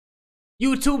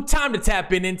YouTube, time to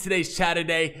tap in today's chat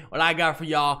today. What I got for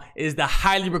y'all is the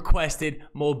highly requested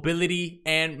mobility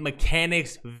and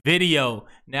mechanics video.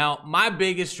 Now, my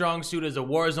biggest strong suit as a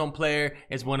Warzone player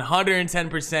is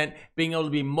 110% being able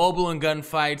to be mobile in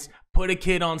gunfights, put a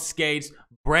kid on skates,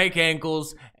 break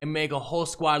ankles, and make a whole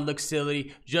squad look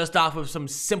silly just off of some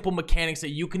simple mechanics that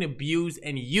you can abuse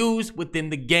and use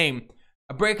within the game.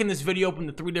 I'm breaking this video up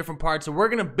into 3 different parts, so we're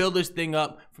gonna build this thing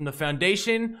up from the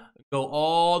foundation, go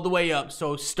all the way up.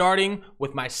 So starting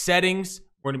with my settings,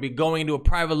 we're gonna be going into a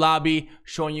private lobby,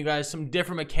 showing you guys some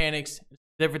different mechanics,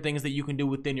 different things that you can do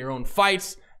within your own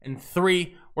fights. And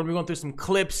 3, we're gonna be going through some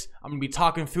clips. I'm gonna be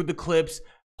talking through the clips,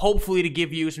 hopefully to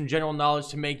give you some general knowledge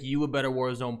to make you a better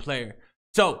Warzone player.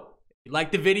 So, if you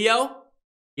like the video,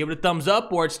 give it a thumbs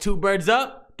up, or it's 2 birds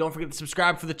up. Don't forget to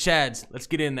subscribe for the chads. Let's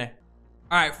get in there.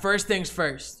 All right, first things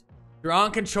first. If you're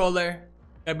on controller,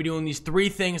 you gotta be doing these 3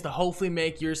 things to hopefully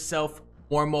make yourself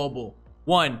more mobile.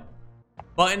 1,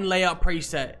 button layout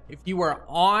preset. If you are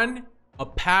on a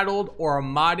paddled or a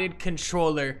modded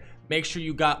controller, make sure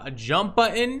you got a jump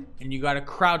button and you got a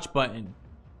crouch button.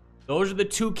 Those are the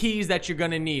 2 keys that you're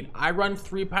gonna need. I run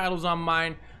 3 paddles on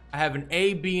mine. I have an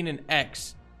A, B, and an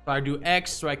X. So I do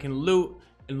X so I can loot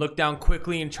and look down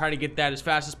quickly and try to get that as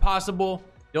fast as possible.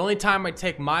 The only time I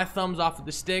take my thumbs off of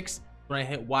the sticks is when I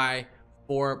hit Y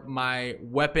for my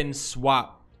weapon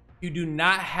swap. If you do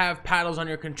not have paddles on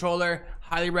your controller,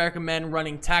 highly recommend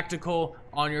running tactical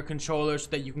on your controller so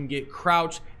that you can get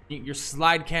crouch and get your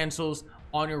slide cancels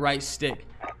on your right stick.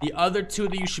 The other 2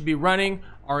 that you should be running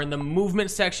are in the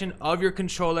movement section of your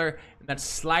controller, and that's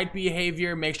slide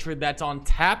behavior. Make sure that's on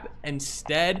tap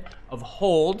instead of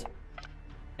hold.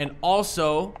 And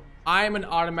also, I am an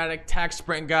automatic tac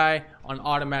sprint guy on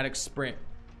automatic sprint.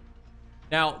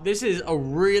 Now, this is a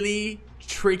really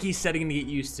tricky setting to get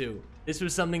used to. This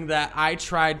was something that I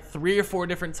tried 3 or 4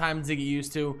 different times to get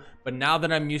used to, but now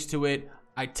that I'm used to it,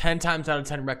 I 10 times out of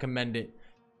 10 recommend it.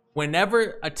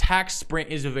 Whenever a tac sprint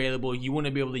is available, you want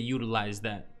to be able to utilize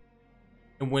that.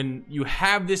 And when you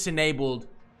have this enabled,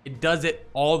 it does it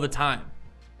all the time.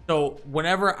 So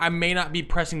whenever I may not be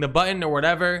pressing the button or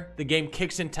whatever, the game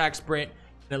kicks in tac sprint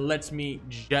and it lets me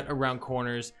jet around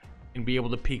corners and be able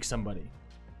to peek somebody.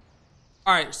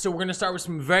 All right, so we're gonna start with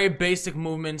some very basic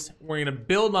movements. We're gonna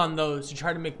build on those to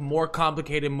try to make more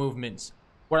complicated movements.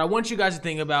 What I want you guys to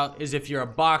think about is if you're a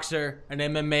boxer, an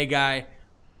MMA guy,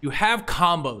 you have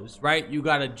combos, right? You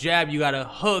got a jab, you got a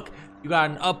hook, you got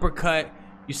an uppercut,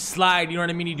 you slide, you know what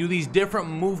I mean? You do these different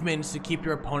movements to keep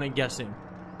your opponent guessing.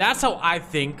 That's how I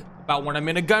think about when I'm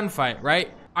in a gunfight,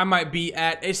 right? I might be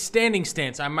at a standing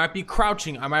stance, I might be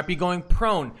crouching, I might be going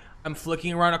prone, I'm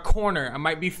flicking around a corner, I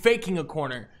might be faking a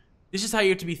corner. This is how you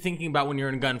have to be thinking about when you're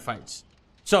in gunfights.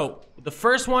 So, the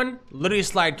first one, literally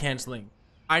slide canceling.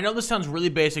 I know this sounds really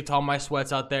basic to all my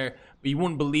sweats out there, but you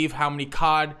wouldn't believe how many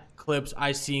COD clips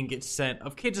I see and get sent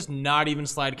of kids just not even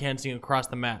slide canceling across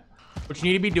the map. What you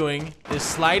need to be doing is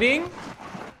sliding,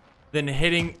 then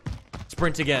hitting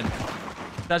sprint again.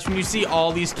 That's when you see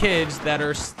all these kids that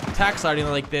are tac sliding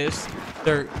like this.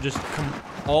 They're just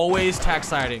always tac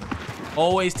sliding,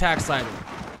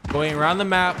 going around the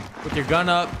map with your gun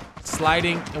up,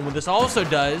 sliding. And what this also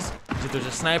does is if there's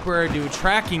a sniper or dude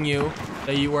tracking you,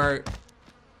 that you're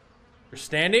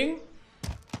standing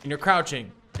and you're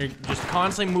crouching. You're just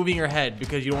constantly moving your head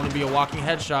because you don't want to be a walking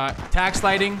headshot. Tac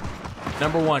sliding,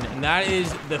 #1, and that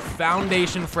is the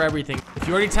foundation for everything. If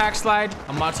you already tac slide,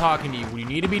 I'm not talking to you. What you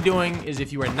need to be doing is,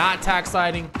 if you are not tac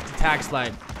sliding, to tac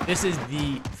slide. This is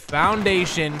the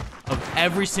foundation of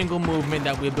every single movement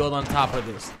that we build on top of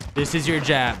this. This is your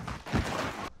jab.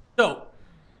 So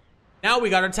now we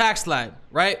got our tac slide,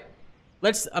 right?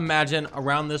 Let's imagine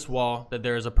around this wall that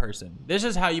there is a person. This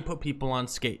is how you put people on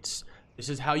skates. This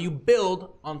is how you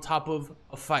build on top of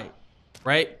a fight,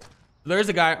 right? There's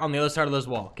a guy on the other side of this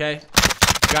wall, okay?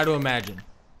 You got to imagine,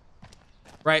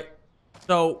 right?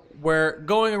 So we're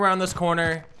going around this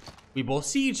corner. We both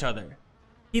see each other.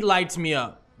 He lights me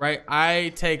up, right?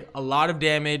 I take a lot of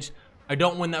damage. I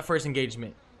don't win that first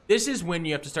engagement. This is when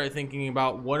you have to start thinking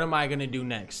about, what am I going to do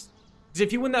next? Because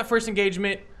if you win that first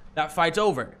engagement, that fight's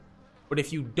over. But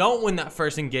if you don't win that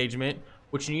first engagement,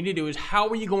 what you need to do is, how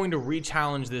are you going to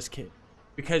re-challenge this kid?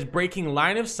 Because breaking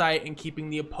line of sight and keeping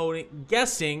the opponent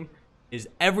guessing is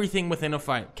everything within a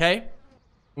fight, okay?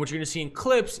 What you're gonna see in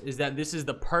clips is that this is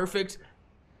the perfect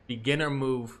beginner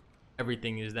move.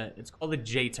 Everything is that it's called a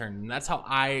J-turn, and that's how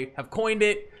I have coined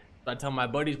it. So I tell my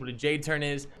buddies what a J-turn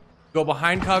is. Go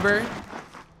behind cover,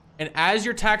 and as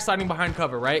you're tac sliding behind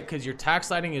cover, right? Because your tac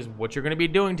sliding is what you're gonna be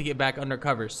doing to get back under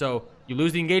cover. So you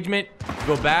lose the engagement, you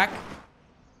go back,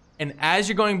 and as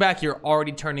you're going back, you're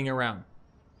already turning around.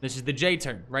 This is the J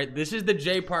turn, right? This is the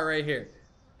J part right here.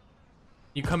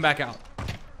 You come back out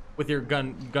with your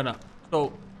gun up.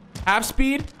 So half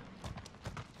speed,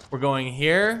 we're going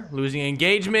here, losing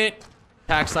engagement,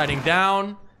 tack sliding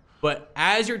down. But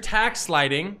as you're tack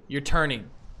sliding, you're turning.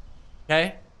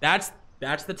 Okay? That's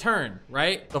the turn,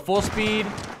 right? The full speed,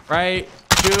 right?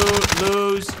 Shoot,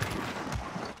 lose.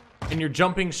 And you're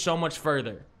jumping so much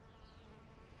further.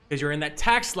 Because you're in that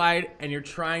tack slide and you're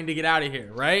trying to get out of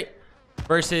here, right?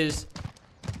 Versus,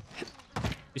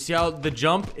 you see how the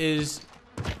jump is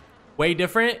way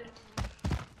different?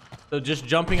 So just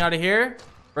jumping out of here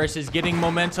versus getting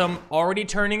momentum, already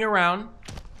turning around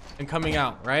and coming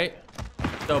out, right?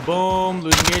 So boom,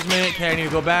 lose engagement. Okay, I need to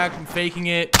go back. I'm faking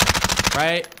it,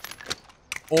 right?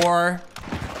 Or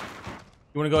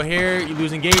you want to go here, you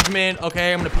lose engagement.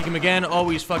 Okay, I'm going to peek him again. Oh,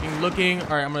 he's fucking looking.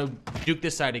 All right, I'm going to juke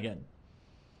this side again,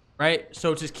 right?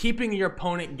 So it's just keeping your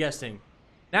opponent guessing.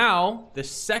 Now, the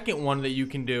second one that you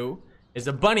can do is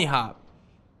a bunny hop.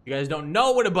 If you guys don't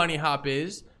know what a bunny hop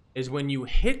is when you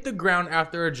hit the ground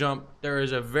after a jump, there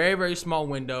is a very, very small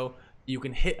window you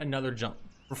can hit another jump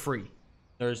for free.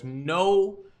 There's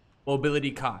no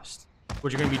mobility cost.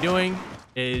 What you're going to be doing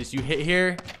is you hit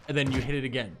here and then you hit it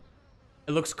again.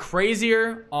 It looks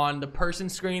crazier on the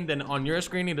person's screen than on your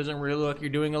screen. It doesn't really look like you're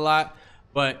doing a lot.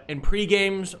 But in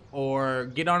pre-games or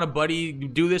get on a buddy, you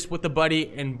do this with a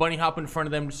buddy and bunny hop in front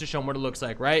of them just to show them what it looks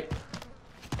like, right?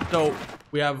 So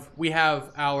we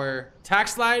have our tack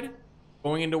slide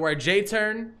going into our J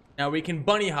turn. Now we can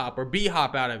bunny hop or B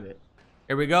hop out of it.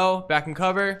 Here we go, back in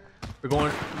cover. We're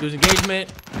going lose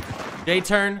engagement. J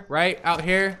turn, right out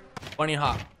here, bunny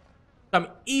hop. Come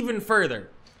even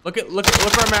further. Look where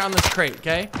I'm at on this crate,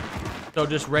 okay? So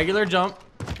just regular jump.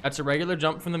 That's a regular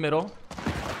jump from the middle.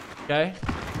 Okay.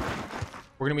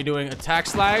 We're gonna be doing a tack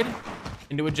slide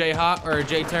into a J hop or a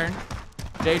J turn.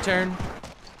 J turn.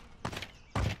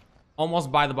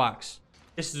 Almost by the box.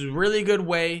 This is a really good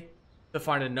way to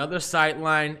find another sight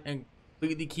line and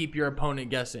completely keep your opponent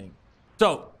guessing.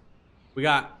 So we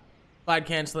got slide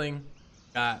canceling,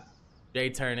 we got J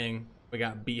turning, we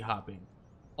got B hopping.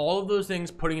 All of those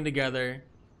things putting together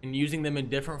and using them in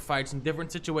different fights and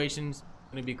different situations is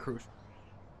going to be crucial.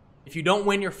 If you don't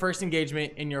win your first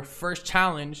engagement in your first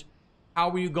challenge,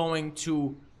 how are you going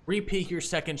to repeat your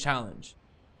second challenge?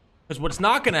 Because what's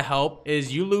not going to help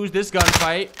is you lose this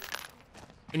gunfight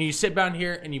and you sit down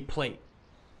here and you plate.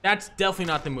 That's definitely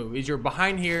not the move. Is you're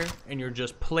behind here and you're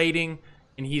just plating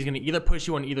and he's going to either push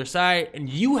you on either side and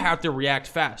you have to react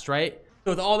fast, right?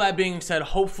 So with all that being said,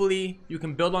 hopefully you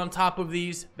can build on top of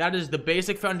these. That is the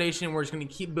basic foundation. We're just going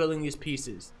to keep building these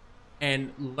pieces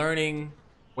and learning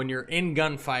when you're in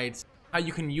gunfights how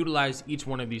you can utilize each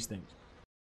one of these things.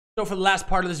 So for the last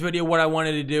part of this video, what I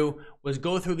wanted to do was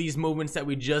go through these movements that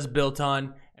we just built on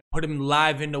and put them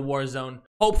live into Warzone.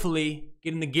 Hopefully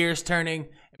getting the gears turning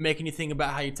and making you think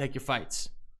about how you take your fights.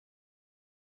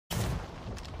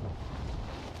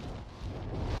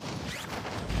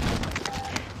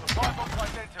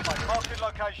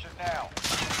 Location now.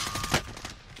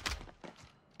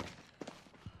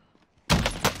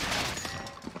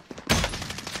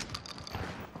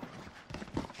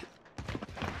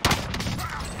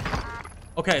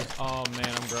 Okay. Oh man,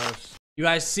 I'm gross. You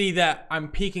guys see that I'm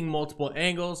peeking multiple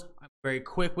angles. I'm very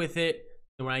quick with it.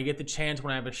 And when I get the chance,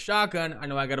 when I have a shotgun, I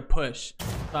know I gotta push.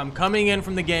 So I'm coming in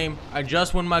from the game. I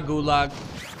just won my gulag.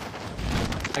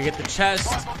 I get the chest.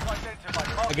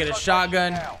 I get a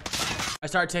shotgun. I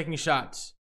start taking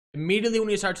shots. Immediately when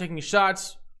you start taking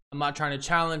shots, I'm not trying to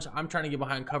challenge. I'm trying to get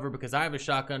behind cover because I have a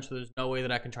shotgun, so there's no way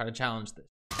that I can try to challenge this.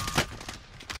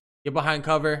 Get behind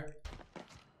cover.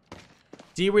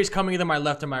 See where he's coming either my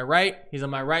left or my right. He's on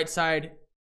my right side.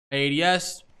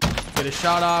 ADS. Get a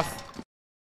shot off.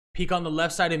 Peek on the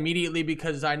left side immediately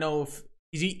because I know if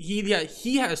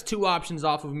he has two options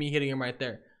off of me hitting him right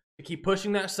there. To keep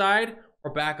pushing that side or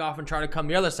back off and try to come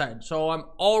the other side. So I'm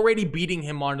already beating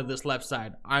him onto this left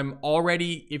side. I'm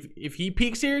already, if he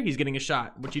peeks here, he's getting a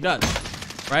shot, which he does,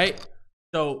 right?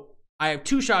 So I have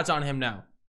two shots on him now.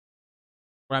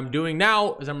 What I'm doing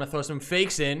now is I'm gonna throw some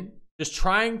fakes in, just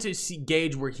trying to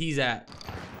gauge where he's at.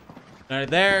 Right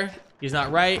there, he's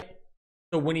not right.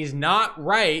 So when he's not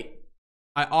right,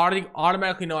 I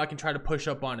automatically know I can try to push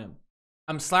up on him.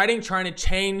 I'm sliding, trying to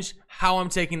change how I'm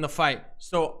taking the fight.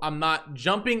 So I'm not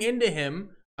jumping into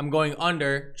him. I'm going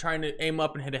under, trying to aim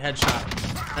up and hit a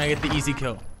headshot. And I get the easy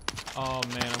kill. Oh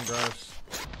man, I'm gross.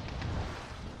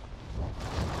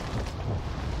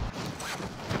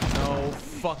 No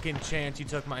fucking chance you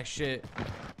took my shit.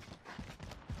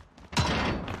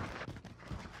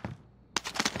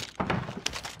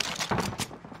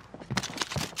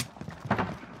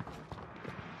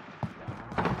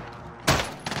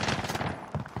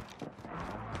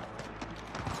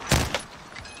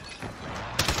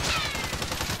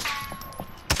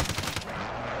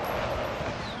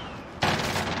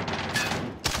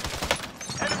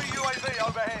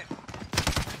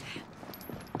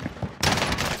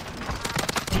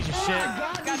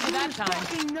 Got you that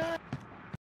time.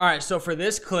 All right, so for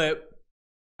this clip,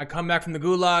 I come back from the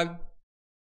gulag,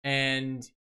 and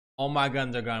all my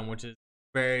guns are gone, which is a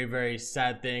very, very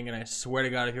sad thing. And I swear to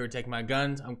God, if you were taking my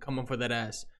guns, I'm coming for that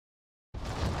ass.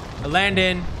 I land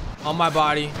in on my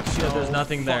body. See that there's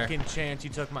nothing there. Fucking chance you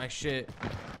took my shit.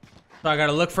 So I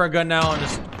gotta look for a gun now and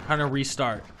just kind of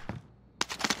restart.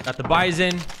 Got the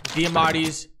Bison,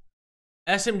 Diamatis,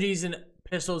 SMGs, and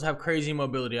pistols have crazy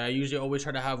mobility. I usually always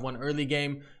try to have one early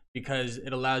game because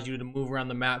it allows you to move around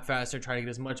the map faster, try to get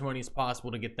as much money as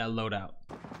possible to get that loadout.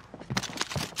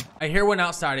 I hear one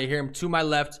outside. I hear him to my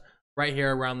left, right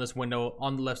here around this window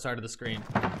on the left side of the screen.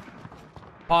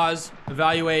 Pause,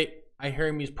 evaluate. I hear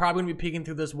him. He's probably gonna be peeking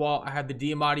through this wall. I have the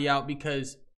Diamati out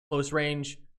because close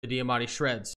range, the Diamati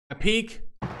shreds. I peek,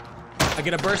 I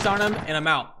get a burst on him, and I'm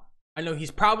out. I know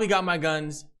he's probably got my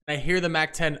guns. I hear the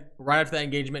MAC-10 right after that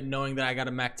engagement, knowing that I got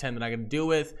a MAC-10 that I can deal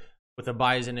with a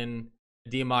Bison and a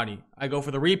Diamati. I go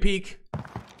for the re-peek.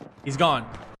 He's gone.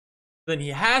 Then he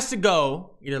has to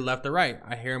go either left or right.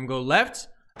 I hear him go left.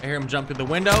 I hear him jump through the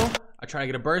window. I try to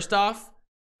get a burst off.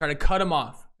 Try to cut him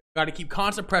off. Got to keep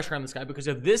constant pressure on this guy, because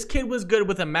if this kid was good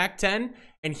with a MAC-10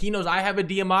 and he knows I have a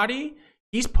Diamati,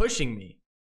 he's pushing me.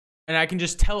 And I can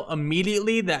just tell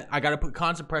immediately that I got to put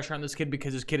constant pressure on this kid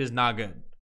because this kid is not good.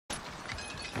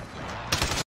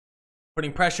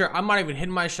 Putting pressure. I'm not even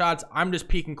hitting my shots. I'm just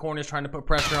peeking corners trying to put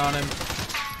pressure on him.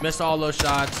 Miss all those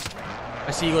shots.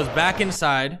 I see he goes back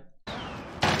inside.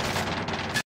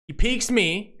 He peeks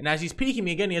me, and as he's peeking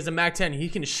me again, he has a MAC-10. He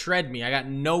can shred me. I got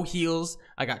no heals.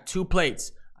 I got 2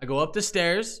 plates. I go up the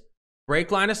stairs,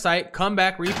 break line of sight, come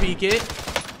back, re-peek it.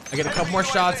 I get a couple more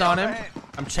shots on him.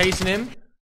 I'm chasing him.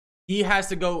 He has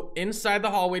to go inside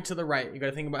the hallway to the right. You got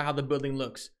to think about how the building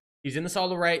looks. He's in this all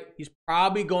the right. He's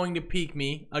probably going to peek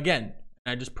me again.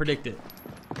 I just predict it.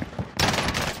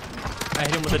 I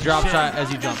hit him with a drop shot as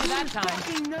he jumps.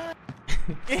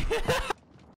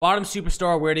 Bottom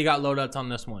superstore, we already got loadouts on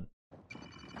this one.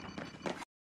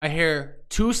 I hear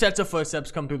 2 sets of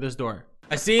footsteps come through this door.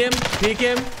 I see him, peek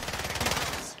him.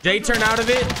 J-turn out of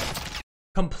it.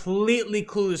 Completely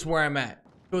clueless where I'm at.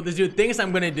 So what this dude thinks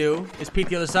I'm gonna do is peek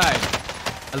the other side.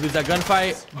 I lose that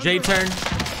gunfight, J-turn,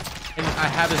 and I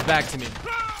have his back to me.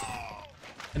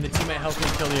 And the teammate helps me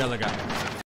kill the other guy.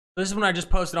 This is when I just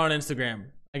posted on Instagram.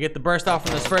 I get the burst off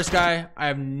from this first guy. I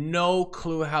have no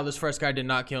clue how this first guy did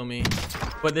not kill me.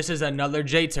 But this is another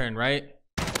J-turn, right?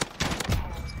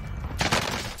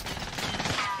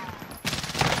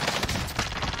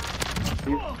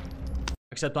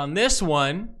 Except on this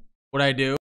one, what I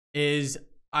do is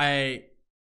I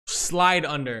slide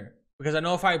under. Because I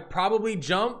know if I probably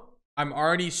jump, I'm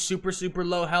already super, super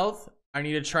low health. I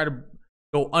need to try to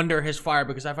go under his fire,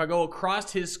 because if I go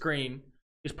across his screen,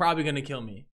 he's probably going to kill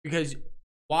me. Because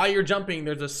while you're jumping,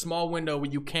 there's a small window where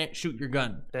you can't shoot your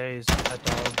gun. Days, that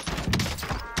dog.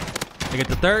 I get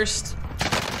the thirst.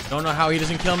 Don't know how he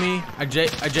doesn't kill me. I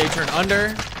J-turn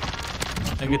under.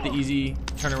 I get the easy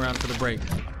turnaround for the break.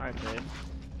 Alright, babe.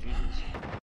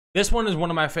 This one is one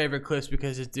of my favorite clips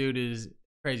because this dude is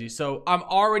crazy. So I'm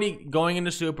already going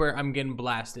into super. I'm getting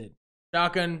blasted.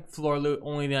 Shotgun, floor loot,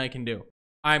 only thing I can do.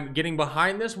 I'm getting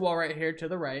behind this wall right here to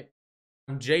the right.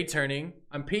 I'm J-turning.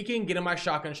 I'm peeking, getting my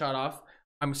shotgun shot off.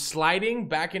 I'm sliding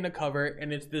back into cover,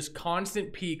 and it's this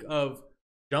constant peak of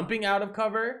jumping out of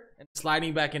cover and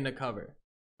sliding back into cover.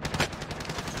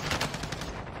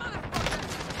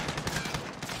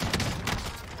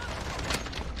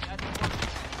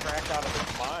 Cracked out of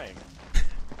his mind.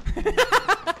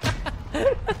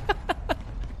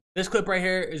 This clip right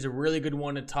here is a really good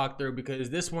one to talk through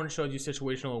because this one shows you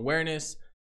situational awareness,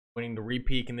 winning the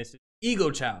re-peek, and this is ego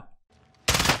chow.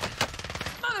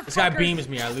 This guy beams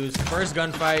me. I lose the first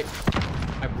gunfight.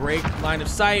 I break line of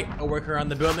sight. I work around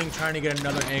the building trying to get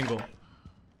another angle.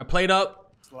 I played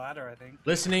up, Ladder, I think.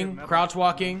 listening, crouch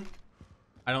walking.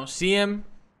 I don't see him.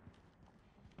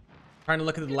 Trying to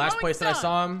look at the last place that I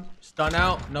saw him. Stun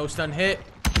out, no stun hit.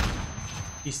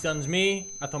 He stuns me.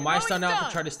 I throw my stun out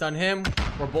to try to stun him.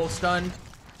 We're both stunned.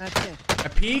 That's it. I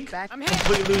peek,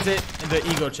 completely lose it, and the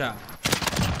ego chow.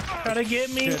 Try to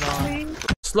get me.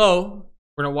 Slow.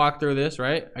 We're gonna walk through this,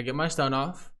 right? I get my stun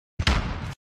off.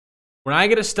 When I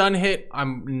get a stun hit,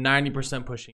 I'm 90%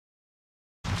 pushing.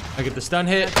 I get the stun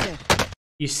hit.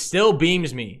 He still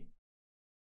beams me.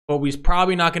 But what he's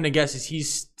probably not gonna guess is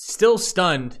he's still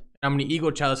stunned. I'm gonna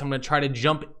ego chow this. I'm gonna try to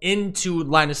jump into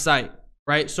line of sight,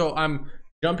 right? So I'm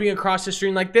jumping across the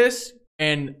screen like this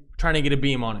and trying to get a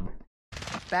beam on him.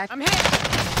 Back. And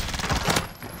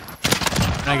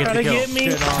I get the kill. Get me,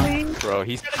 please. Bro,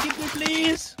 he's Gotta get me,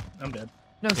 please. I'm dead.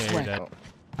 No Yeah, you're sweat. dead.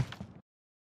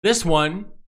 This one,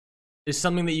 is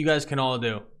something that you guys can all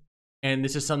do. And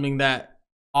this is something that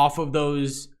off of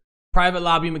those private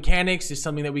lobby mechanics is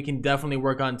something that we can definitely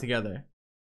work on together.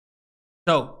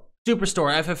 So,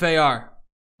 Superstore, FFAR.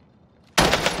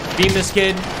 Beam this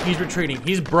kid. He's retreating.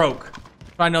 He's broke.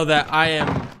 So I know that I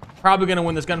am probably going to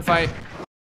win this gunfight.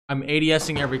 I'm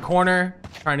ADSing every corner,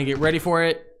 trying to get ready for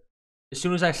it. As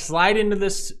soon as I slide into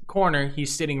this corner,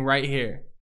 he's sitting right here.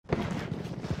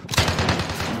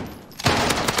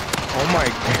 Oh my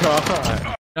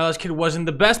god. Now, this kid wasn't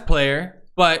the best player,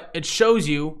 but it shows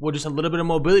you what just a little bit of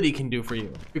mobility can do for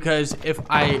you. Because if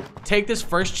I take this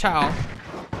first chow,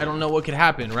 I don't know what could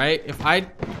happen, right? If I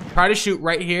try to shoot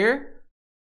right here,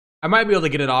 I might be able to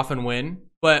get it off and win,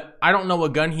 but I don't know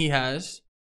what gun he has.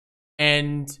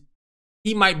 And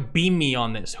he might beam me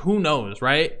on this. Who knows,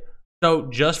 right? So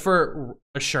just for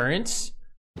assurance,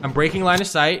 I'm breaking line of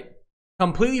sight,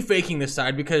 completely faking this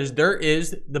side because there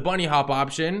is the bunny hop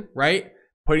option, right?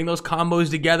 Putting those combos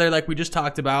together like we just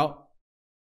talked about.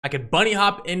 I could bunny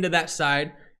hop into that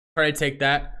side, try to take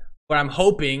that, but I'm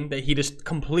hoping that he just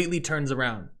completely turns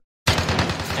around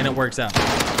and it works out.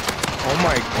 Oh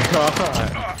my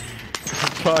god.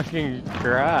 Fucking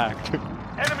cracked.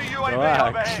 Enemy UAV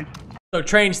overhead. So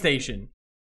train station.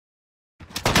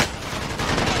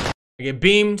 I get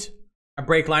beamed. I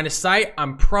break line of sight.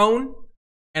 I'm prone.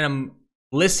 And I'm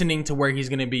listening to where he's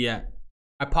going to be at.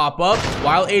 I pop up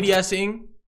while ADSing.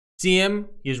 See him.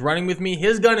 He's running with me.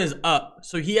 His gun is up.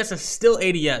 So he has to still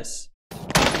ADS.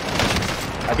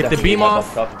 Get the beam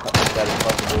off.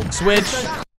 Switch.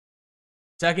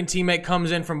 Second teammate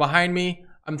comes in from behind me.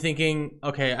 I'm thinking,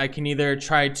 okay, I can either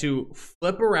try to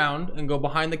flip around and go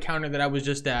behind the counter that I was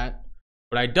just at.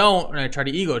 But I don't, and I try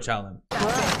to ego chow him.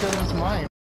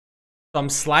 So I'm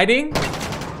sliding.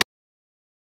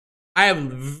 I have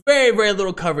very, very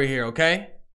little cover here, okay?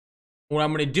 What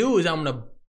I'm going to do is I'm going to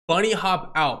bunny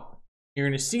hop out. You're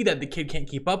going to see that the kid can't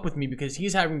keep up with me because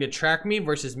he's having to track me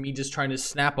versus me just trying to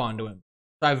snap onto him.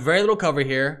 So I have very little cover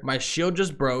here. My shield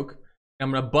just broke. I'm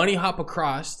going to bunny hop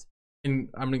across, and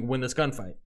I'm going to win this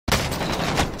gunfight.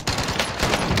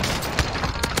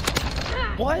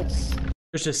 What?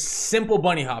 It's just simple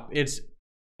bunny hop. It's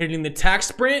hitting the tack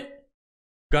sprint,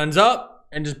 guns up,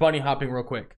 and just bunny hopping real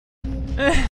quick.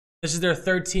 This is their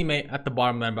third teammate at the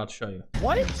bottom that I'm about to show you.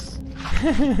 What?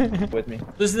 With me.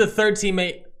 This is the third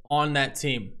teammate on that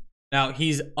team. Now,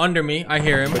 he's under me. I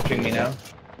hear him. Pushing me now.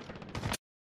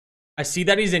 I see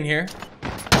that he's in here.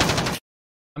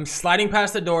 I'm sliding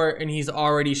past the door, and he's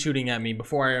already shooting at me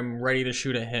before I am ready to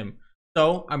shoot at him.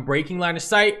 So, I'm breaking line of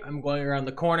sight. I'm going around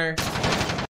the corner,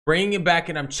 bringing it back,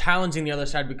 and I'm challenging the other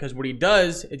side because what he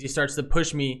does is he starts to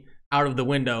push me out of the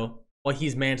window while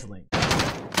he's mantling.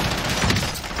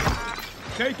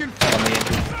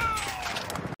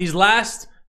 These last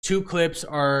two clips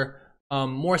are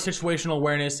more situational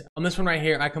awareness. On this one right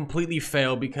here, I completely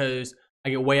fail because I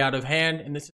get way out of hand,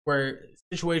 and this is where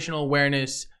situational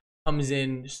awareness comes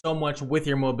in so much with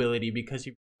your mobility because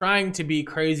you're trying to be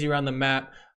crazy around the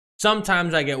map.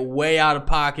 Sometimes I get way out of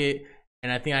pocket,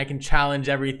 and I think I can challenge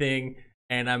everything,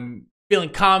 and I'm feeling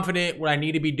confident. What I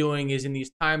need to be doing is in these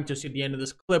times, just at the end of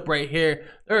this clip right here,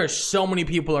 there are so many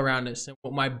people around us. And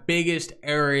what my biggest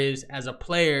error is as a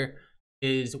player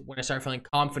is when I start feeling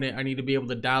confident, I need to be able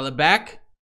to dial it back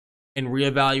and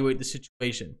reevaluate the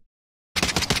situation.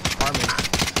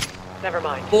 Never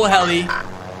mind. Full heli.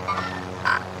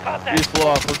 Let's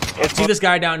Let's see this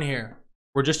guy down here.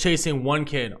 We're just chasing one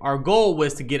kid. Our goal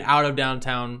was to get out of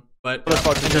downtown, but What the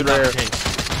fuck is this is in not there? the case.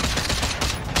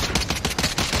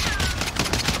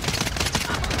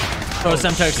 Throw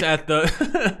Semtex at the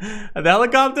at the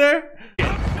helicopter.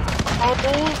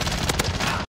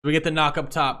 We get the knock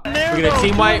up top. We get a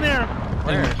team wipe.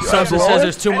 Substance says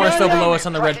there's two more still below us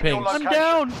on the red pings. I'm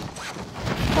down.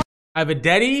 I have a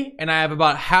Deddy, and I have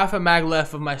about half a mag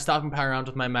left of my stopping power rounds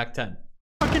with my Mac 10.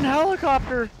 Fucking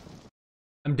helicopter.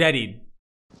 I'm deadied.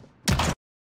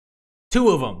 Two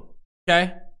of them,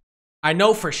 okay? I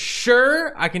know for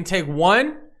sure I can take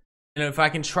one, and if I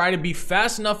can try to be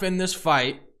fast enough in this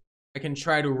fight, I can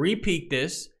try to repeat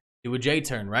this, do a J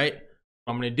turn, right?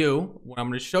 What I'm gonna do, what I'm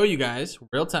gonna show you guys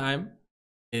real time,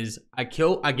 is I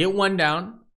get one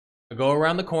down, I go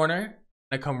around the corner,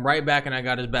 I come right back, and I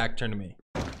got his back turned to me.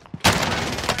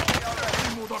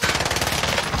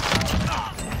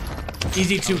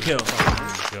 Easy 2 kill.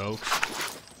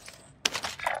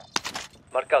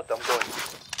 Mark out, I'm going.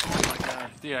 Oh my god.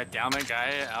 Dude, I downed that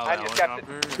guy out I of just got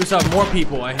helicopter. We saw more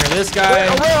people. I hear this guy.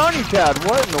 Where are you, Chad?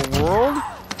 What in the world?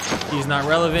 He's not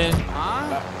relevant.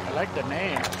 Huh? I like the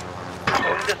name.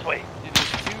 Going this way. Dude,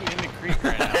 there's two in the creek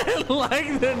right now.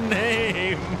 Like the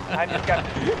name. I just got.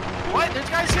 What? There's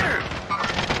guys here.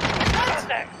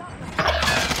 next.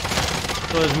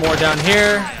 So there's more down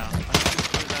here.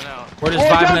 That out. We're just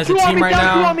vibing as a team right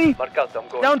now. Mark out, I'm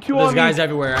going. Down 2 There's on guys me.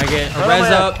 everywhere. I get a Where res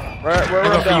am I up. at? Where I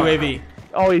go I'm for down. UAV.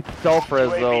 Oh, he's self-res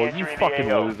though. UAV You entering fucking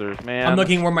the AO. losers, man. I'm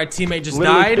looking where my teammate just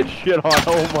Literally died. get shit on.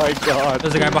 Oh my god.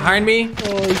 There's a guy behind me.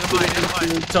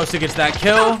 Toasted gets that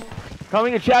kill.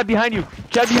 Coming, and Chad behind you.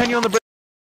 Chad behind you on the bridge.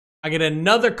 I get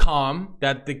another comm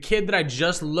that the kid that I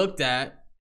just looked at,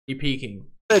 he peeking.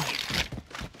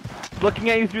 Looking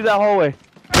at you through that hallway.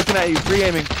 Looking at you,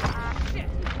 pre-aiming.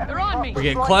 They're on me. We're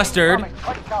getting clustered.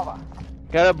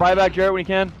 Gotta buy back Jarrett when you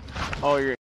can. Oh,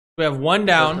 you're. We have one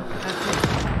down.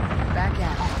 Back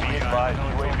at Be advised,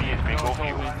 UAV is bingo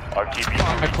fuel.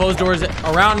 RTB. I close doors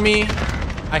around me.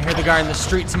 I hear the guy in the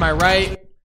street to my right.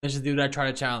 This is the dude I try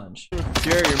to challenge.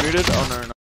 Jarrett, you're muted. Oh no, no.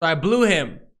 So I blew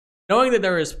him. Knowing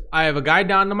that I have a guy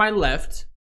down to my left.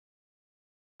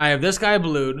 I have this guy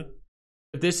blued.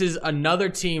 But this is another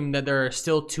team that there are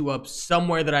still 2 up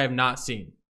somewhere that I have not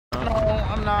seen. No,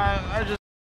 I'm not. I just.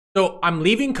 So I'm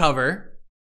leaving cover.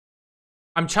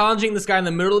 I'm challenging this guy in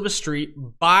the middle of a street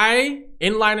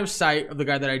in line of sight of the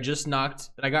guy that I just knocked,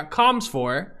 that I got comms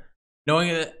for,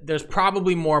 knowing that there's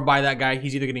probably more by that guy.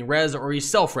 He's either getting res or he's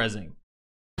self-resing.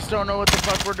 Just don't know what the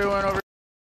fuck we're doing over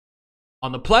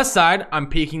On the plus side, I'm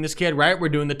peeking this kid, right? We're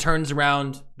doing the turns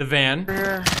around the van.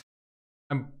 here.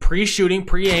 I'm pre-shooting,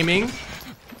 pre-aiming.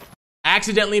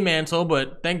 Accidentally mantle,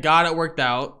 but thank God it worked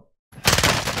out.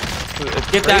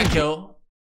 Get that kill.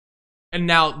 And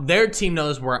now their team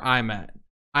knows where I'm at.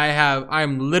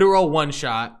 I'm literal one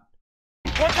shot.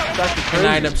 And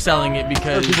I end up selling it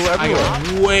because I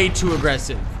got way too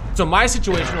aggressive. So my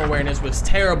situational awareness was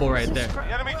terrible right there.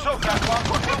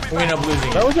 We end up losing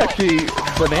That it. was actually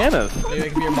bananas. Maybe I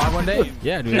can be your mod one day.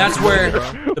 Yeah, dude. And that's where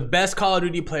the best Call of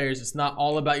Duty players, it's not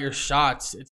all about your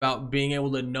shots. It's about being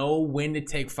able to know when to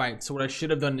take fights. So what I should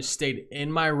have done is stayed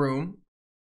in my room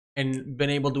and been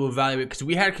able to evaluate, because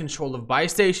we had control of buy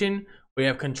station, we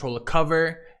have control of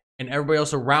cover, and everybody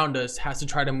else around us has to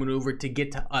try to maneuver to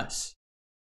get to us.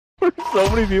 So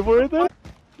many people right there.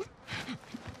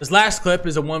 This last clip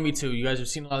is a 1v2. You guys have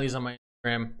seen a lot of these on my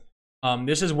Instagram.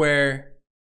 This is where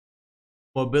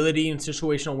mobility and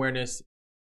situational awareness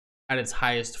at its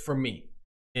highest for me,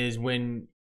 is when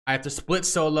I have to split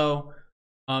solo.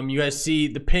 You guys see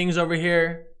the pings over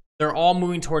here. They're all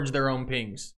moving towards their own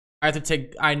pings.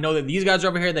 I know that these guys are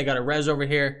over here. They got a res over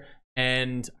here.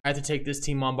 And I have to take this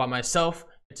team on by myself.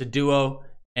 It's a duo.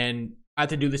 And I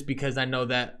have to do this because I know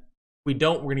that if we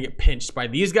don't, we're going to get pinched by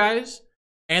these guys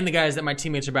and the guys that my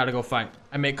teammates are about to go fight.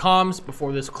 I make comms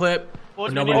before this clip,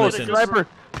 but nobody listens. Sniper.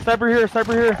 Sniper here.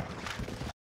 Sniper here.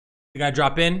 The guy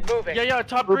drop in. Moving. Yeah,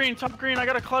 top green, top green. I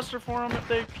got a cluster for them if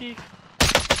they peek.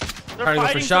 They're Try to go for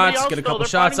fighting shots, somebody else, get a though. couple They're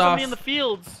shots fighting somebody off. in the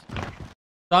fields.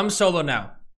 So I'm solo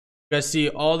now. You guys see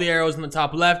all the arrows in the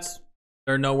top left.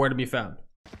 They're nowhere to be found.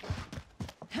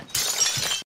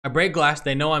 I break glass.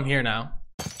 They know I'm here now.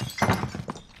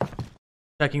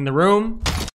 Checking the room.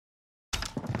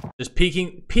 Just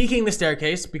peeking the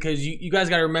staircase, because you guys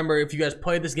got to remember, if you guys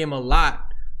played this game a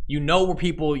lot, you know where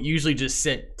people usually just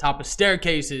sit. Top of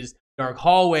staircases, dark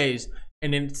hallways,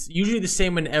 and it's usually the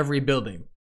same in every building.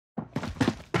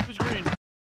 Who's green?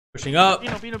 Pushing up.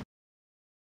 Bino.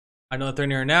 I know that they're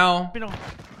near now.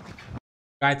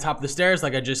 Guy top of the stairs,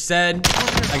 like I just said.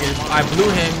 I blew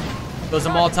him. Throws a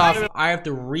Molotov. I have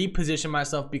to reposition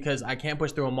myself because I can't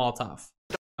push through a Molotov.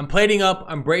 I'm plating up.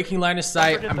 I'm breaking line of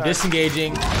sight. I'm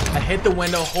disengaging. I hit the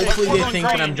window. Hopefully they think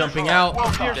that I'm jumping out.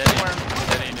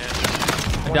 That ain't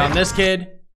it. I down this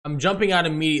kid. I'm jumping out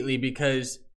immediately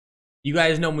because you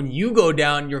guys know when you go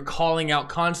down, you're calling out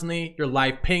constantly. You're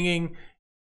live pinging.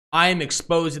 I am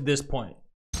exposed at this point.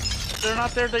 They're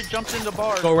not there. They jumped into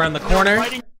bars. Go around the corner.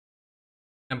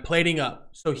 I'm plating up.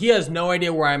 So he has no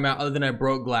idea where I'm at other than I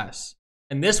broke glass.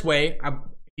 And this way,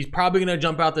 he's probably going to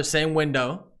jump out the same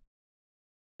window.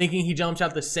 Thinking he jumps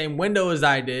out the same window as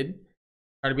I did.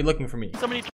 Try to be looking for me.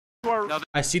 Somebody to our...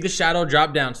 I see the shadow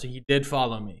drop down, so he did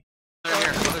follow me. They're here.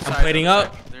 Other side, plating other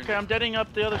up. side. They're Okay, I'm deading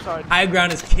up the other side. High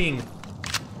ground is king.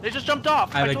 They just jumped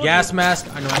off. I have a told gas you. mask.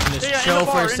 I know I can just Yeah, in chill the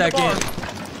for bar, a in the second.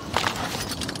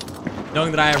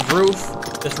 Knowing that I have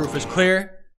roof. This roof is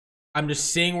clear. I'm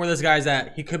just seeing where this guy's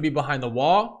at. He could be behind the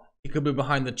wall. He could be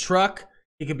behind the truck.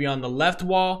 He could be on the left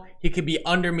wall. He could be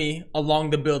under me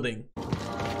along the building. So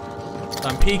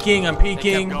I'm peeking. I'm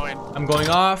peeking. going. I'm going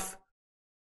off.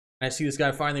 And I see this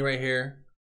guy finally right here.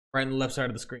 Right on the left side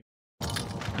of the screen.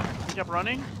 He kept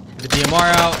running. Get the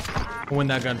DMR out. And win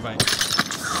that gunfight.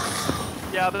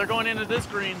 Yeah, they're going into this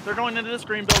green. They're going into this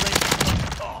green building.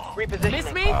 Repositioning.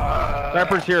 Miss me?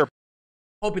 Sniper's here.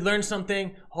 Hope you learned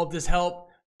something. Hope this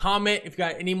helped. comment if you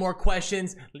got any more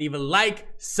questions. Leave a like,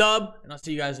 sub, and I'll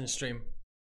see you guys in the stream.